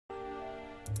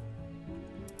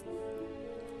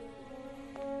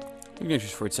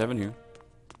Adventures 47 here.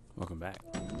 Welcome back.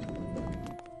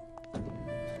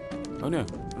 Oh no,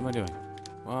 what am I doing?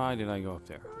 Why did I go up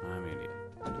there? I'm an idiot.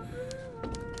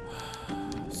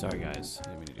 Sorry guys, I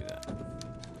didn't mean to do that.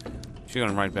 Should've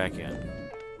gone right back in.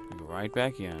 Go right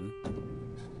back in.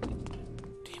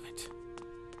 Damn it.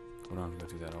 Hold on, go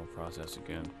through that whole process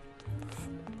again.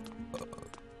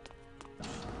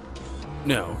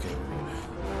 No, okay, we're good.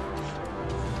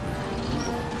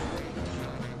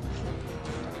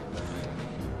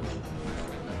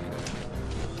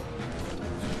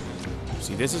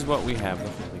 See, this is what we have the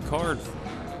card for.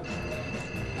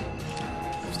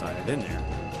 Slide it in there.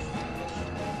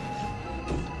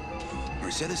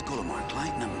 Mercedes Colomar,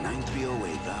 client number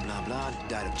 9308, blah, blah, blah.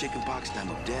 Died of chickenpox, time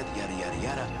of death, yada, yada,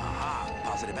 yada. Aha,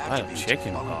 positive attributes.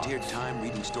 Volunteer time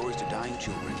reading stories to dying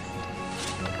children.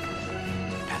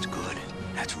 That's good.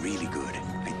 That's really good.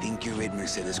 I think you're it,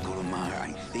 Mercedes Colomar.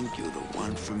 I think you're the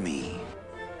one for me.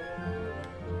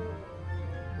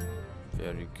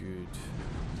 Very good.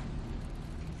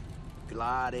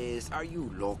 Gladys, are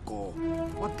you loco?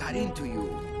 What got into you?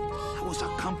 That was a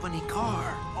company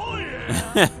car. Oh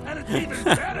yeah, and it's even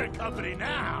better company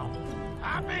now.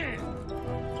 I'm in.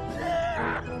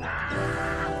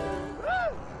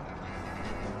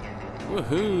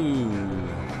 Woohoo!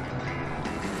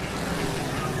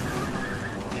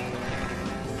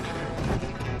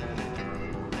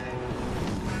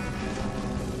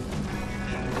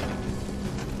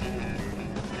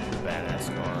 Badass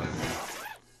car.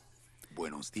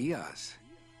 Buenos dias.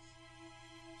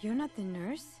 You're not the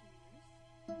nurse?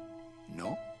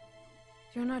 No?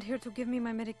 You're not here to give me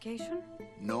my medication?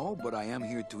 No, but I am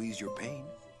here to ease your pain.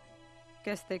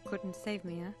 Guess they couldn't save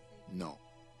me, huh? No,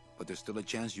 but there's still a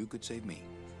chance you could save me.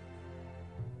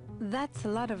 That's a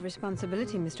lot of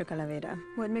responsibility, Mr. Calavera.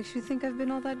 What makes you think I've been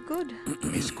all that good?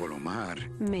 Miss Colomar.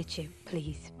 Meche,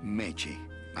 please. Meche.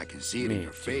 I can see it in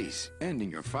your face and in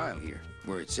your file here,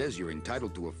 where it says you're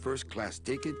entitled to a first-class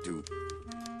ticket to...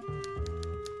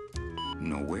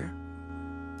 nowhere?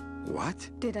 What?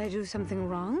 Did I do something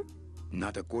wrong?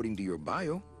 Not according to your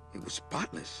bio. It was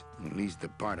spotless. At least the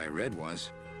part I read was.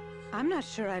 I'm not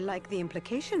sure I like the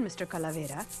implication, Mr.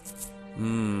 Calavera.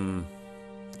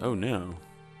 Oh no.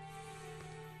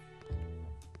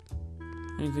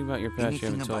 Anything about your past you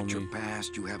haven't told me? Anything about your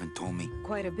past you haven't told me?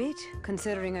 Quite a bit,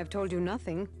 considering I've told you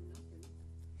nothing.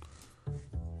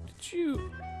 Did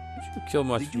you kill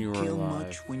much when you were alive? Did you kill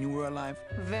much when you were alive?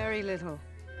 Very little.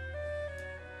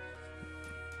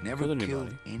 Never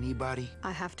killed anybody?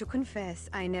 I have to confess,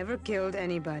 I never killed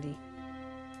anybody.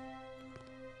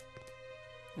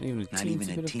 Not even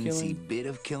a teensy bit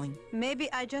of killing?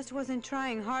 Maybe I just wasn't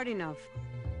trying hard enough.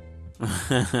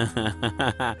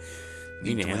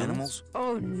 Into animals?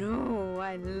 Oh no,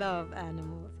 I love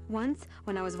animals. Once,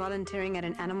 when I was volunteering at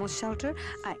an animal shelter,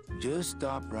 Just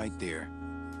stop right there.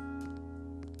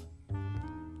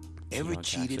 Ever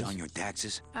cheated on your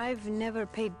taxes? I've never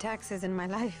paid taxes in my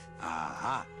life.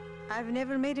 Aha. I've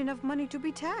never made enough money to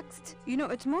be taxed. You know,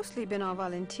 it's mostly been all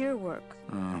volunteer work.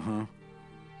 Uh-huh.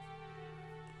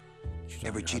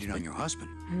 Ever cheated on your husband?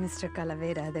 Mr.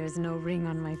 Calavera, there's no ring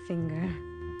on my finger.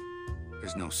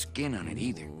 There's no skin on it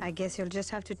either. I guess you'll just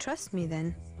have to trust me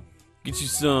then. Get you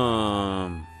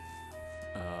some...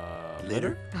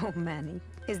 litter? Oh, Manny,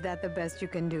 is that the best you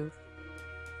can do?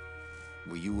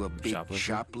 Were you a big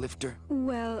shoplifter?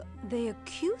 Well, they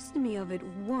accused me of it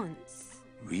once.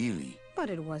 Really? But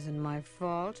it wasn't my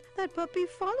fault. That puppy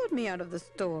followed me out of the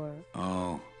store.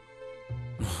 Oh.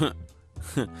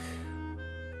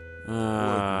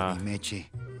 Meche,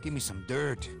 give me some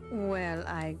dirt. Well,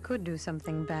 I could do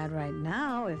something bad right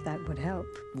now if that would help.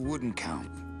 Wouldn't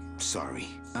count. Sorry,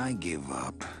 I give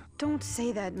up. Don't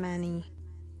say that, Manny.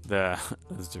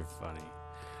 Those are funny.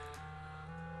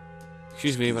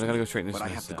 Excuse me, but I gotta go straighten this mess out.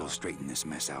 But I have to go straighten this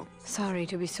mess out. Sorry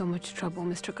to be so much trouble,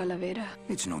 Mr. Calavera.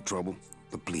 It's no trouble,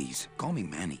 but please, call me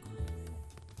Manny.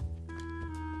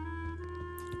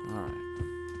 Alright.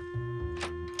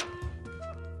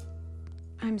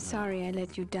 I'm sorry I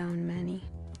let you down, Manny.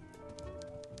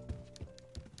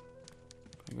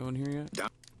 Can I go in here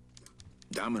yet?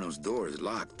 Domino's door is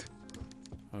locked.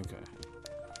 Okay.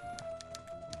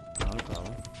 Not a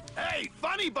problem. Hey,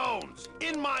 Funny Bones!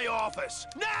 In my office!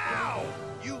 Now!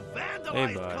 You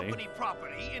vandalized company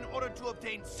property in order to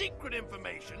obtain secret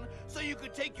information so you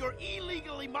could take your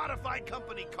illegally modified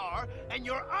company car and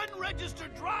your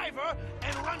unregistered driver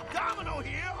and run Domino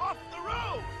here off the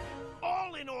road!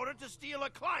 All in order to steal a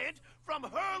client from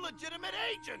her legitimate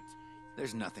agent!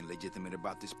 There's nothing legitimate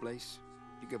about this place.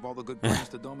 You give all the good points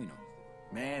to Domino.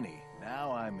 Manny,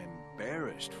 now I'm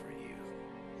embarrassed for you.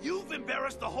 You've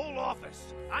embarrassed the whole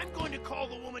office. I'm going to call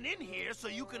the woman in here so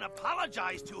you can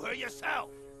apologize to her yourself.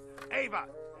 Ava,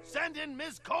 send in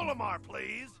Ms. Colomar,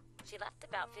 please. She left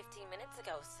about 15 minutes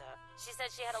ago, sir. She said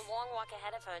she had a long walk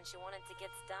ahead of her and she wanted to get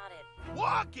started.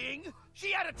 Walking?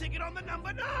 She had a ticket on the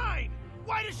number 9.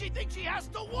 Why does she think she has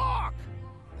to walk?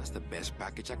 That's the best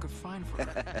package I could find for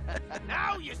her.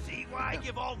 Now you see why I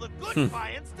give all the good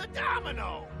clients to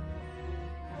Domino.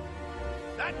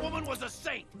 That woman was a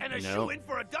saint and a shoe-in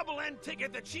for a double-end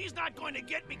ticket that she's not going to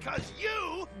get because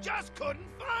you just couldn't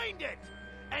find it.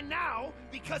 And now,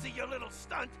 because of your little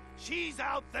stunt, she's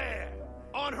out there,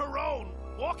 on her own,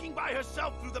 walking by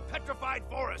herself through the petrified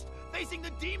forest, facing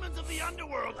the demons of the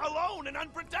underworld, alone and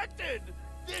unprotected.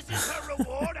 This is her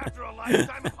reward after a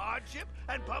lifetime of hardship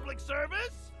and public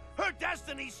service? Her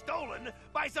destiny stolen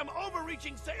by some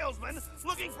overreaching salesman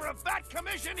looking for a fat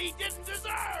commission he didn't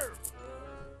deserve!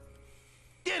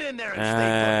 Get in there and stay put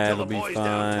until the boys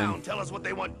downtown tell us what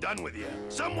they want done with you.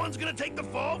 Someone's gonna take the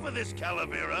fall for this,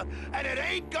 Calavera, and it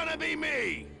ain't gonna be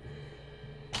me!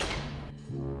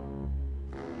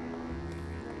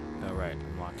 Alright,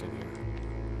 I'm locked in here.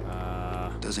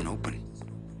 Doesn't open.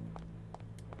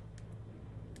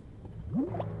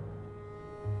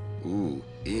 Ooh,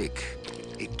 ick.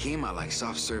 It came out like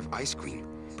soft serve ice cream,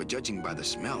 but judging by the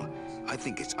smell, I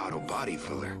think it's auto body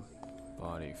filler.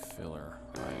 Body filler,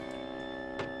 right.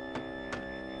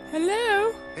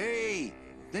 Hello? Hey,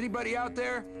 is anybody out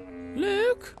there?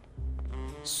 Luke?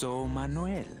 So,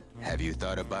 Manuel, have you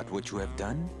thought about what you have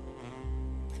done?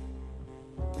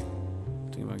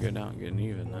 Thinking about getting out and getting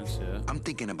even, that's it. I'm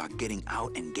thinking about getting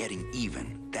out and getting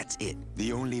even. That's it.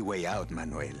 The only way out,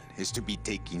 Manuel, is to be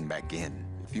taken back in.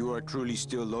 If you are truly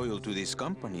still loyal to this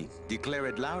company, declare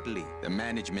it loudly. The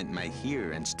management might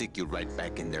hear and stick you right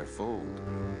back in their fold.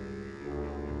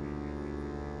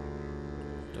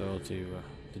 Loyalty,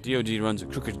 the DoD runs a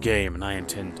crooked game, and I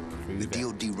intend to prove it. The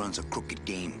DoD runs a crooked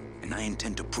game, and I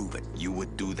intend to prove it. You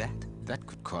would do that? That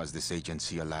could cause this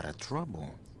agency a lot of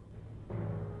trouble.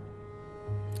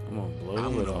 I'm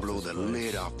gonna blow the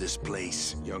lid off this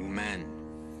place. Young man,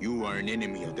 you are an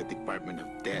enemy of the Department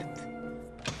of Death.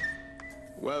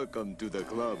 Welcome to the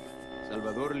club.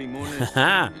 Salvador Limones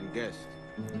and guest.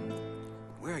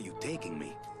 Where are you taking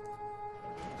me?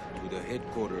 To the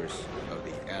headquarters of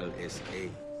the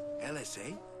LSA.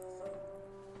 LSA?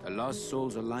 The Lost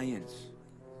Souls Alliance.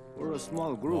 We're a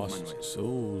small group, Manuel. Lost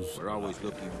Souls. We're always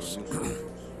looking for new soldiers.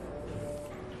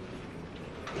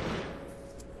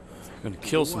 Gonna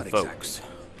kill some folks.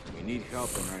 We need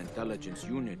help in our intelligence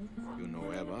unit. You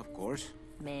know Eva, of course.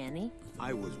 Manny?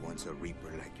 I was once a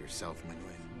Reaper like yourself,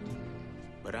 Manuel.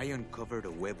 But I uncovered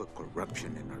a web of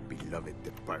corruption in our beloved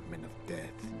Department of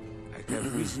Death. I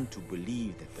have reason to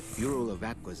believe that the Bureau of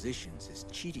Acquisitions is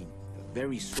cheating the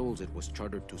very souls it was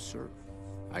chartered to serve.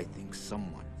 I think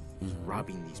someone is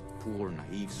robbing these poor,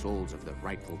 naive souls of their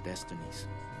rightful destinies,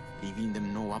 leaving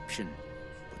them no option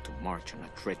but to march on a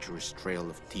treacherous trail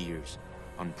of tears,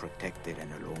 unprotected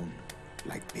and alone,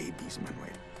 like babies,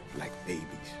 Manuel, like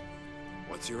babies.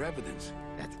 What's your evidence?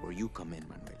 That's where you come in,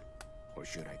 Manuel. Or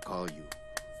should I call you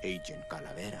Agent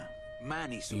Calavera?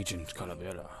 Manny, Agent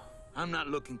Calavera. I'm not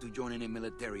looking to join any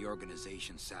military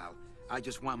organization, Sal. I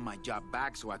just want my job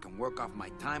back so I can work off my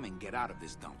time and get out of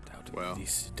this dump. Well,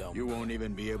 you won't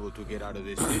even be able to get out of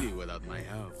this city without my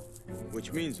help.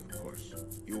 Which means, of course,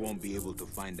 you won't be able to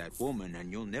find that woman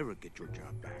and you'll never get your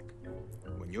job back.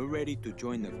 When you're ready to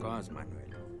join the cause,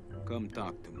 Manuel, come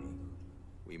talk to me.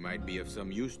 We might be of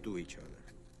some use to each other.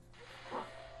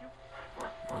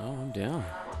 Oh, I'm down.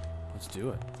 Let's do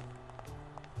it.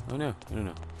 Oh no, no,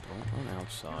 no. Don't run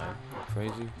outside.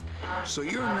 Crazy. So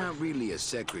you're not really a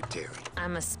secretary?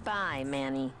 I'm a spy,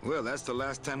 Manny. Well, that's the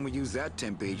last time we used that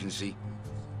temp agency.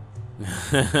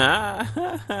 Any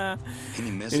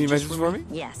messages for me?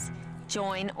 Yes.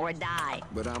 Join or die.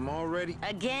 But I'm already...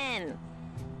 Again.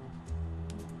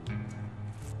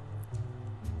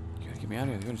 You gotta get me out of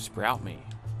here. They're gonna sprout me.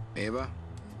 Eva,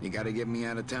 you gotta get me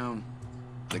out of town.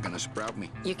 They're gonna sprout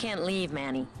me. You can't leave,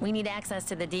 Manny. We need access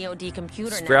to the DoD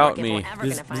computer Sprout network me. if we're ever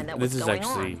gonna find out what's going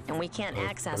on. And we can't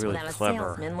access really without a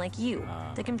clever, salesman like you.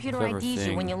 The computer IDs you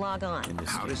thing when you log on.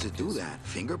 How does it do that?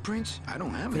 Fingerprints? I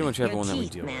don't have Pretty any. much everyone Your that we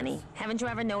teeth, deal Manny. with. Haven't you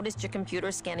ever noticed your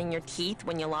computer scanning your teeth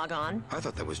when you log on? I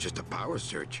thought that was just a power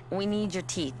search. We need your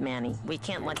teeth, Manny. We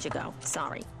can't let you go.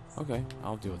 Sorry. Okay,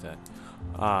 I'll deal with that.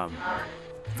 The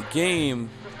game...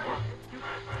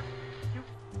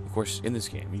 Of course, in this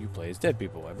game, you play as dead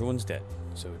people. Everyone's dead.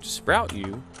 So just sprout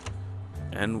you,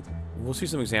 and we'll see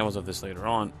some examples of this later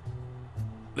on.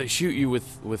 they shoot you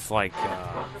with like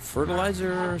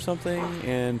fertilizer or something,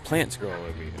 and plants grow all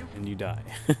over you, and you die.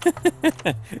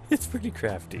 It's pretty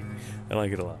crafty. I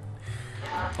like it a lot.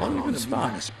 How long have you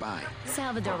been a spy?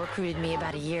 Salvador recruited me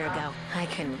about a year ago. I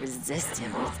couldn't resist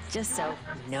him. He's just so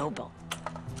noble.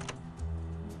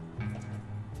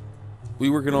 What are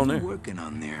you working on there? Working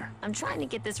on there? I'm trying to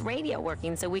get this radio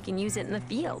working so we can use it in the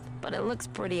field, but it looks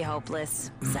pretty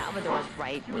hopeless. Salvador's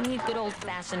right. We need good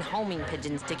old-fashioned homing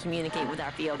pigeons to communicate with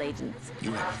our field agents.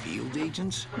 You have field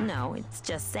agents? No, it's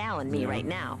just Sal and me right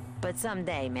now. But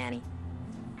someday, Manny.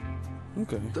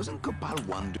 Okay. Doesn't Cabal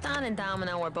wonder? Don and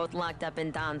Domino are both locked up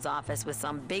in Don's office with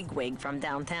some bigwig from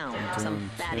downtown. Some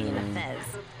fatty in a fez.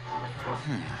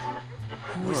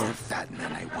 Who is the fat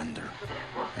man, I wonder?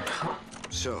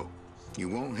 So, you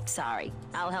won't... Sorry.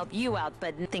 I'll help you out,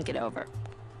 but think it over.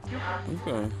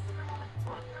 Okay.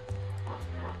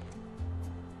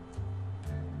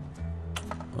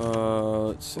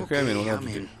 Let's see. Okay, I mean, we'll have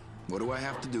to do... What do I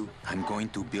have to do? I'm going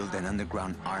to build an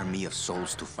underground army of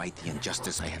souls to fight the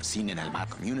injustice I have seen in El Mar.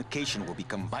 Communication will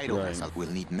become vital as we'll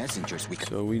need messengers.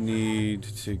 So we need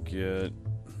to get...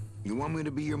 You want me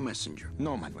to be your messenger?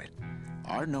 No, Manuel.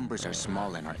 Our numbers are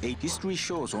small and our history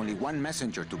shows only one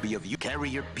messenger to be of you.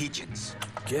 Carrier pigeons.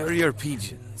 Carrier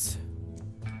pigeons.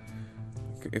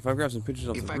 If I grab some pigeons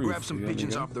off the roof... If I grab some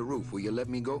pigeons off the roof, will you let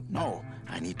me go? No,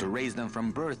 I need to raise them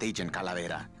from birth, Agent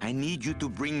Calavera. I need you to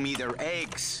bring me their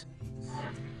eggs.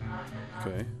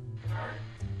 Okay.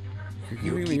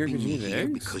 You're keeping me here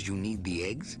because you need the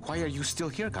eggs? Why are you still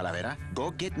here, Calavera? Go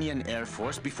get me an Air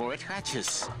Force before it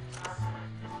hatches.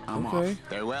 I'm off.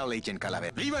 Farewell, Agent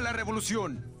Calavera. ¡Viva la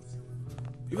revolución!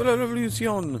 ¡Viva la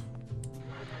revolución!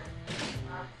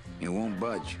 It won't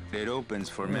budge. It opens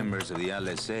for members of the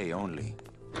LSA only.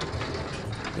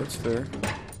 That's fair.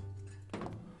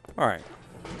 Alright.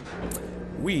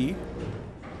 We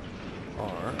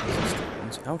are, as it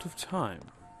stands, out of time.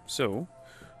 So,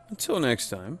 until next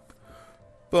time,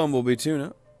 Bumblebee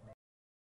Tuna